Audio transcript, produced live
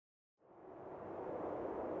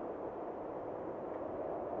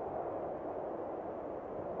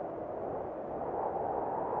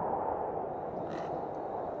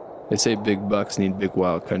They say big bucks need big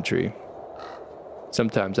wild country.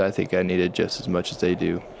 Sometimes I think I need it just as much as they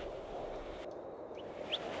do.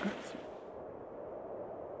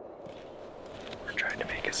 We're trying to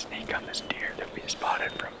make a sneak on this deer that we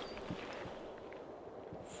spotted from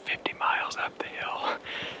 50 miles up the hill.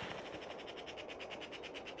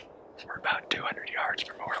 We're about 200 yards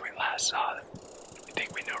from where we last saw him. We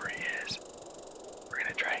think we know where he is. We're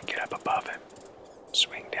gonna try and get up above him,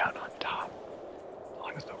 swing down on top. As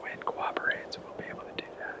long as the wind cooperates, we'll be able to do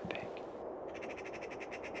that, I think.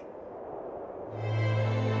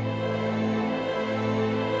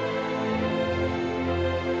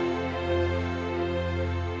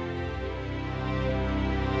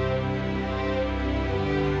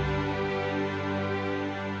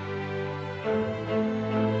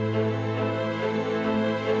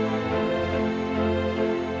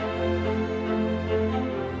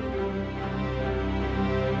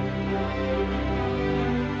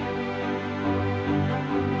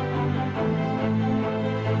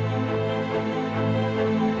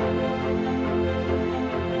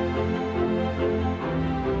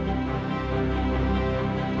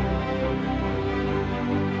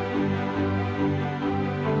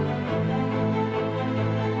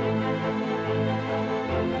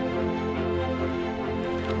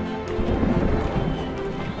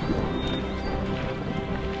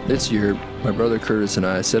 This year, my brother Curtis and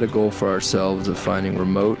I set a goal for ourselves of finding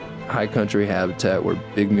remote, high country habitat where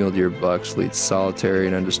big mule deer bucks lead solitary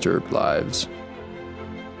and undisturbed lives.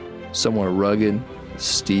 Somewhere rugged,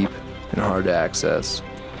 steep, and hard to access.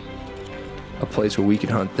 A place where we can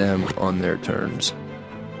hunt them on their terms.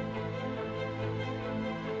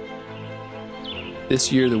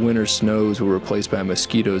 This year, the winter snows were replaced by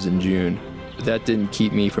mosquitoes in June, but that didn't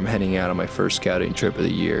keep me from heading out on my first scouting trip of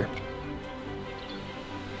the year.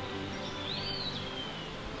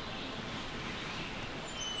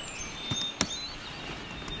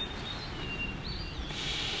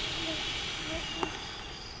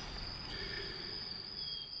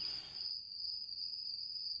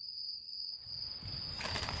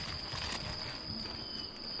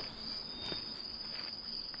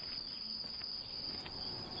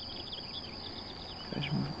 Guys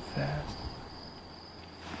are moving fast.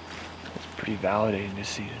 It's pretty validating to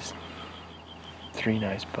see this 3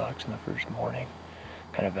 nice bucks in the first morning.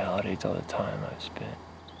 Kind of validates all the time I've spent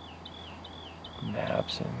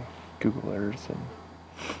maps and Google Earth and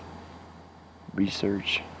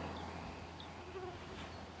research.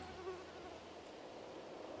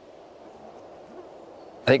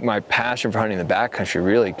 I think my passion for hunting the backcountry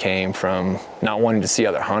really came from not wanting to see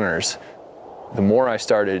other hunters. The more I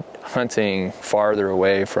started hunting farther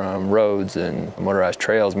away from roads and motorized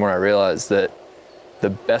trails, the more I realized that the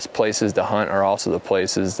best places to hunt are also the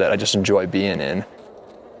places that I just enjoy being in.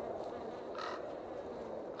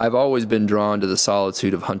 I've always been drawn to the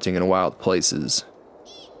solitude of hunting in wild places.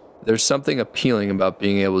 There's something appealing about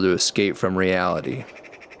being able to escape from reality,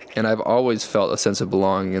 and I've always felt a sense of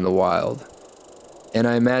belonging in the wild. And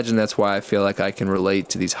I imagine that's why I feel like I can relate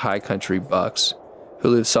to these high country bucks who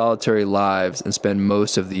live solitary lives and spend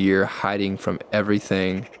most of the year hiding from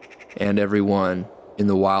everything and everyone in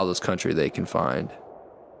the wildest country they can find.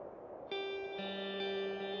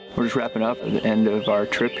 We're just wrapping up at the end of our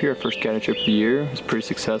trip here, first scouting trip of the year. It was pretty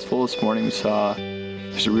successful. This morning we saw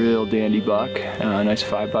just a real dandy buck, a nice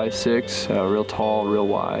 5x6, real tall, real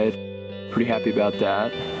wide. Pretty happy about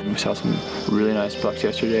that. We saw some really nice bucks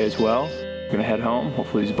yesterday as well. We're gonna head home.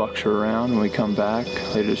 Hopefully these bucks are around when we come back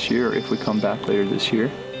later this year, or if we come back later this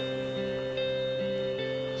year.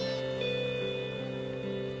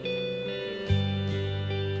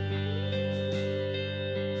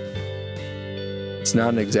 It's not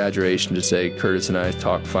an exaggeration to say Curtis and I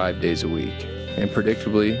talk 5 days a week, and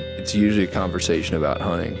predictably, it's usually a conversation about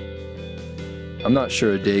hunting. I'm not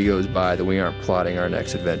sure a day goes by that we aren't plotting our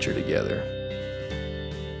next adventure together.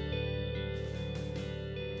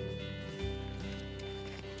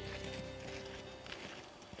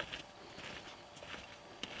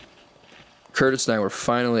 Curtis and I were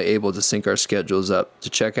finally able to sync our schedules up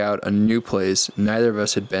to check out a new place neither of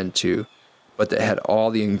us had been to, but that had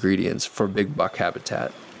all the ingredients for big buck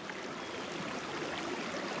habitat.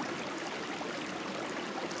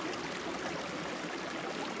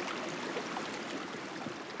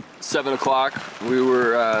 "7 o'clock. We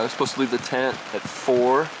were supposed to leave the tent at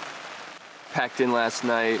 4. Packed in last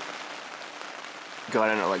night.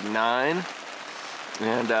 Got in at like 9.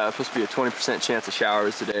 And supposed to be a 20% chance of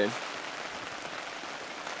showers today.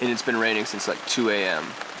 And it's been raining since like 2 a.m.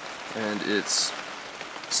 And it's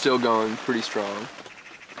still going pretty strong.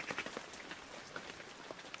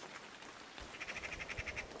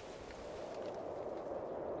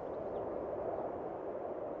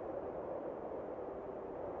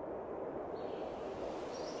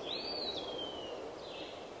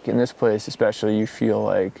 In this place especially, you feel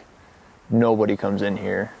like nobody comes in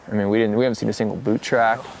here. I mean, we haven't seen a single boot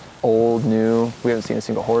track, old, new. We haven't seen a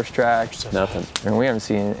single horse track. Nothing. And we haven't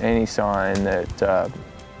seen any sign that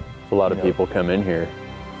A lot of people come in here.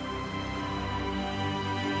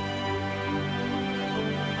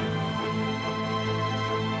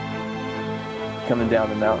 coming down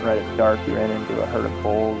the mountain right at dark, we ran into a herd of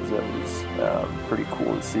bulls that was pretty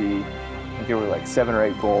cool to see. I think there were like 7 or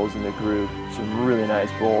 8 bulls in the group, some really nice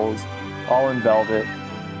bulls, all in velvet.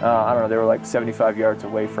 I don't know, they were like 75 yards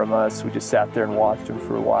away from us. We just sat there and watched them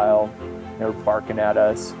for a while. They were barking at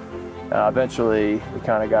us. Eventually, we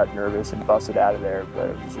kind of got nervous and busted out of there, but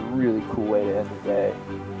it was a really cool way to end the day.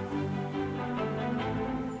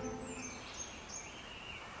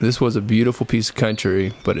 This was a beautiful piece of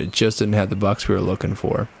country, but it just didn't have the bucks we were looking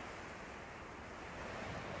for.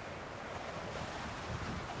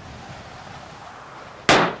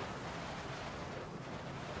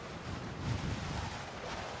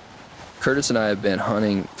 Curtis and I have been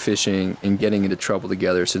hunting, fishing, and getting into trouble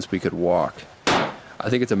together since we could walk. I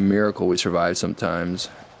think it's a miracle we survive sometimes,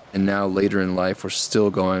 and now later in life we're still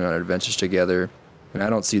going on adventures together, and I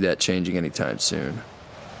don't see that changing anytime soon.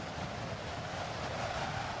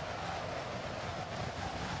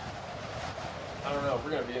 I don't know if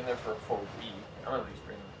we're gonna be in there for a full week. I'm gonna at least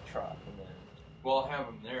bring the truck and then we'll have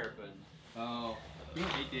them there. But you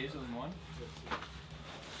want 8 days in one?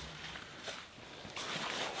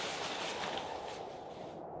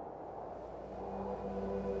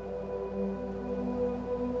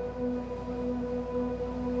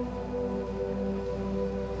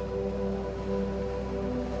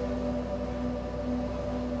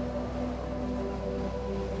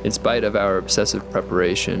 In spite of our obsessive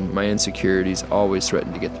preparation, my insecurities always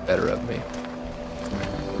threaten to get the better of me.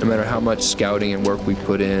 No matter how much scouting and work we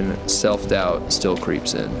put in, self-doubt still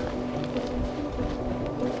creeps in.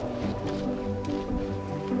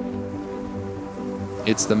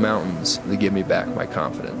 It's the mountains that give me back my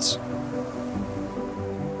confidence.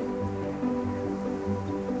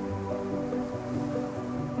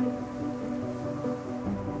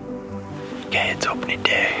 Okay, it's opening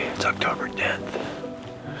day. It's October 10th.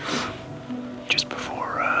 Just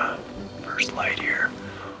before first light here,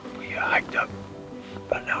 we hiked up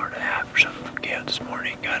about an hour and a half or something from camp this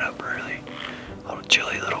morning. Got up early. A little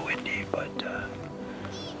chilly, a little windy, but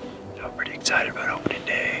I'm pretty excited about opening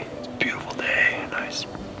day. It's a beautiful day, a nice,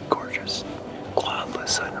 gorgeous,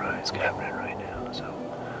 cloudless sunrise happening right now. So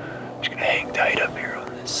I'm just gonna hang tight up here on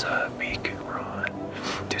this peak we're on,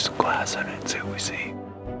 do some glass on it, and see what we see.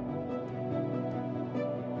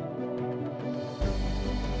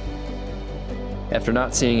 After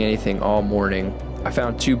not seeing anything all morning, I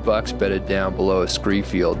found 2 bucks bedded down below a scree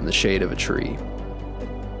field in the shade of a tree.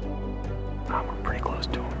 We're pretty close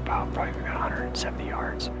to them, probably got 170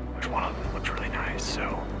 yards, which one of them looks really nice, so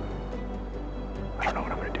I don't know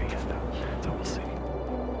what I'm gonna do yet though, so we'll see.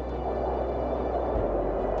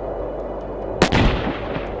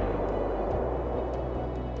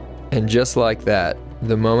 And just like that,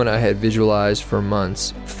 the moment I had visualized for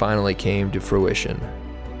months finally came to fruition.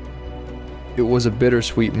 It was a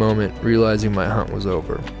bittersweet moment realizing my hunt was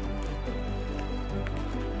over.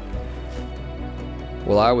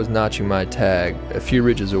 While I was notching my tag, a few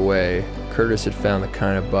ridges away, Curtis had found the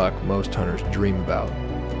kind of buck most hunters dream about.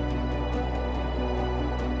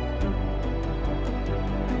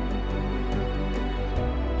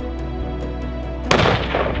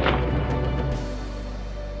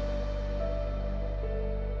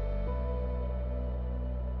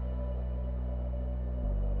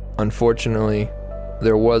 Unfortunately,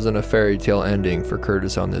 there wasn't a fairy tale ending for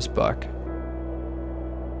Curtis on this buck.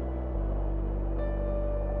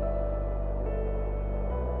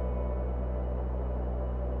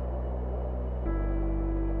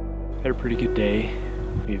 Had a pretty good day.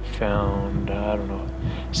 We've found, I don't know,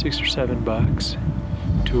 6 or 7 bucks,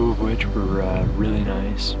 2 of which were really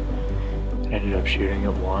nice. I ended up shooting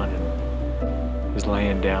at one and was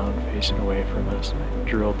laying down facing away from us. I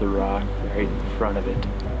drilled the rock right in front of it.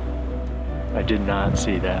 I did not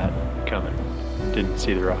see that coming. Didn't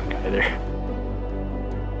see the rock either.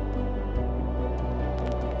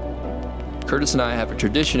 Curtis and I have a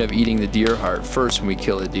tradition of eating the deer heart first when we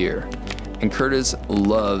kill a deer. And Curtis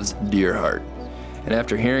loves deer heart. And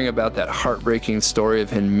after hearing about that heartbreaking story of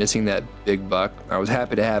him missing that big buck, I was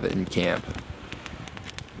happy to have it in camp.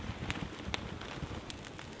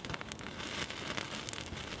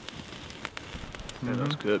 Yeah,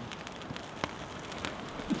 that's good.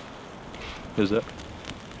 Is it?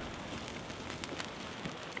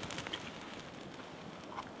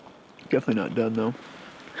 Definitely not done though.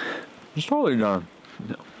 It's totally done.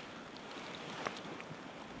 No.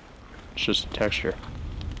 It's just a texture.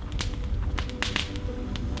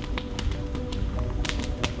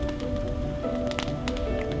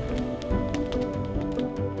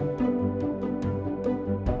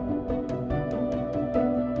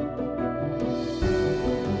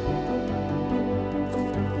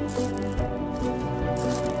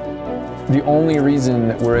 The only reason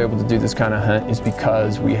that we're able to do this kind of hunt is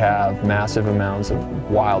because we have massive amounts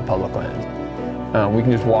of wild public land. We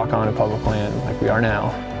can just walk on a public land like we are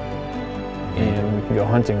now, and we can go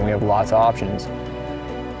hunting. We have lots of options.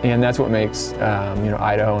 And that's what makes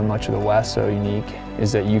Idaho and much of the West so unique,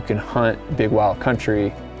 is that you can hunt big wild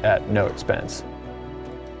country at no expense.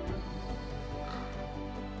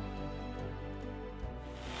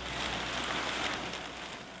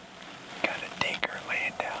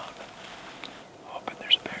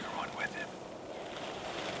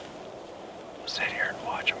 Sit here and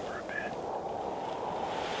watch him for a bit.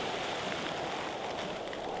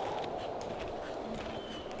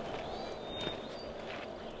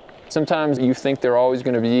 Sometimes you think they're always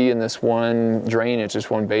going to be in this one drainage, this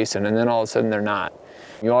one basin, and then all of a sudden they're not.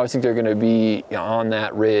 You always think they're going to be on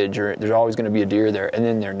that ridge, or there's always going to be a deer there, and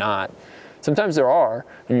then they're not. Sometimes there are,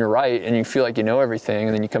 and you're right, and you feel like you know everything,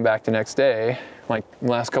 and then you come back the next day, like the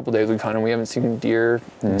last couple days we've hunted, we haven't seen deer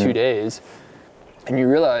in 2 days. And you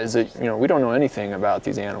realize that, we don't know anything about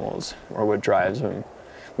these animals or what drives them.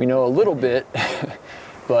 We know a little bit,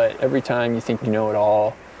 but every time you think you know it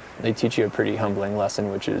all, they teach you a pretty humbling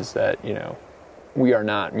lesson, which is that, we are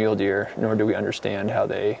not mule deer, nor do we understand how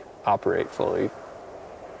they operate fully.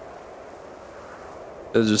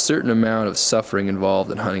 There's a certain amount of suffering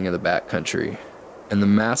involved in hunting in the backcountry, and the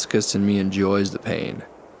masochist in me enjoys the pain,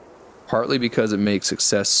 partly because it makes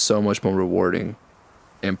success so much more rewarding,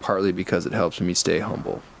 and partly because it helps me stay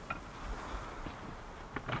humble.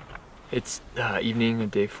 It's evening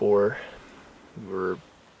of day 4. We're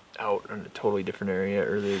out in a totally different area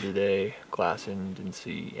earlier today, glassing, didn't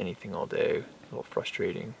see anything all day, a little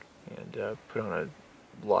frustrating, and put on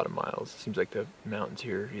a lot of miles. It seems like the mountains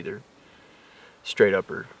here are either straight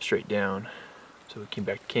up or straight down. So we came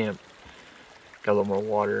back to camp, got a little more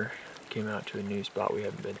water, came out to a new spot we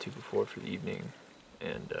haven't been to before for the evening,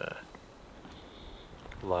 and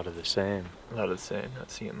A lot of the same. a lot of the same,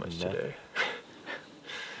 not seeing much today.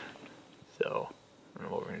 So, I don't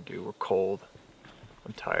know what we're gonna do. We're cold.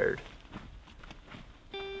 I'm tired.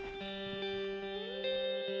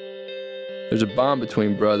 There's a bond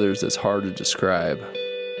between brothers that's hard to describe.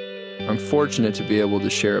 I'm fortunate to be able to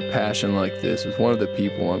share a passion like this with one of the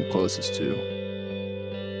people I'm closest to.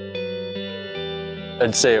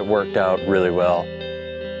 I'd say it worked out really well.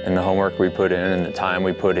 And the homework we put in and the time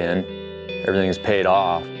we put in, everything's paid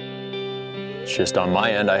off. It's just on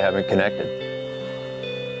my end, I haven't connected.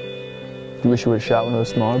 You wish you would have shot one of those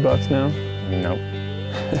smaller bucks now? Nope.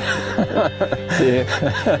 See,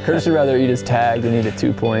 Curtis would rather eat his tag than eat a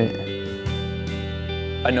 2-point.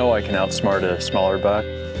 I know I can outsmart a smaller buck,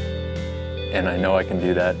 and I know I can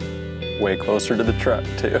do that way closer to the truck,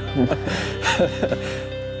 too.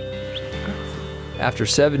 After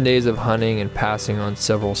 7 days of hunting and passing on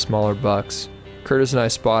several smaller bucks, Curtis and I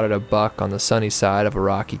spotted a buck on the sunny side of a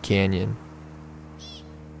rocky canyon.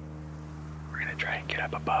 We're gonna try and get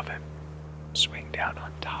up above him, swing down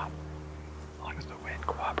on top. As long as the wind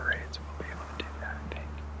cooperates, we'll be able to do that, I think.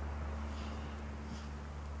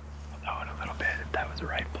 We'll know in a little bit if that was the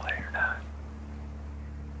right play or not.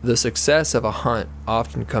 The success of a hunt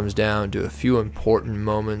often comes down to a few important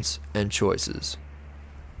moments and choices.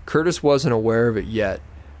 Curtis wasn't aware of it yet,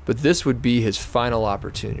 but this would be his final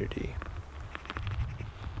opportunity.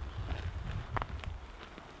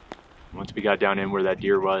 Once we got down in where that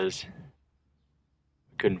deer was,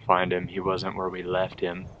 we couldn't find him. He wasn't where we left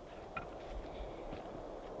him.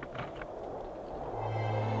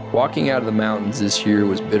 Walking out of the mountains this year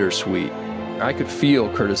was bittersweet. I could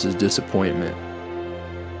feel Curtis's disappointment.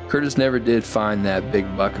 Curtis never did find that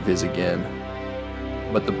big buck of his again.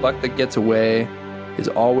 But the buck that gets away is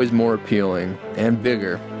always more appealing and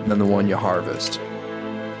bigger than the one you harvest.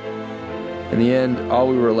 In the end, all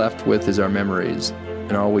we were left with is our memories,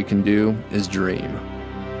 and all we can do is dream.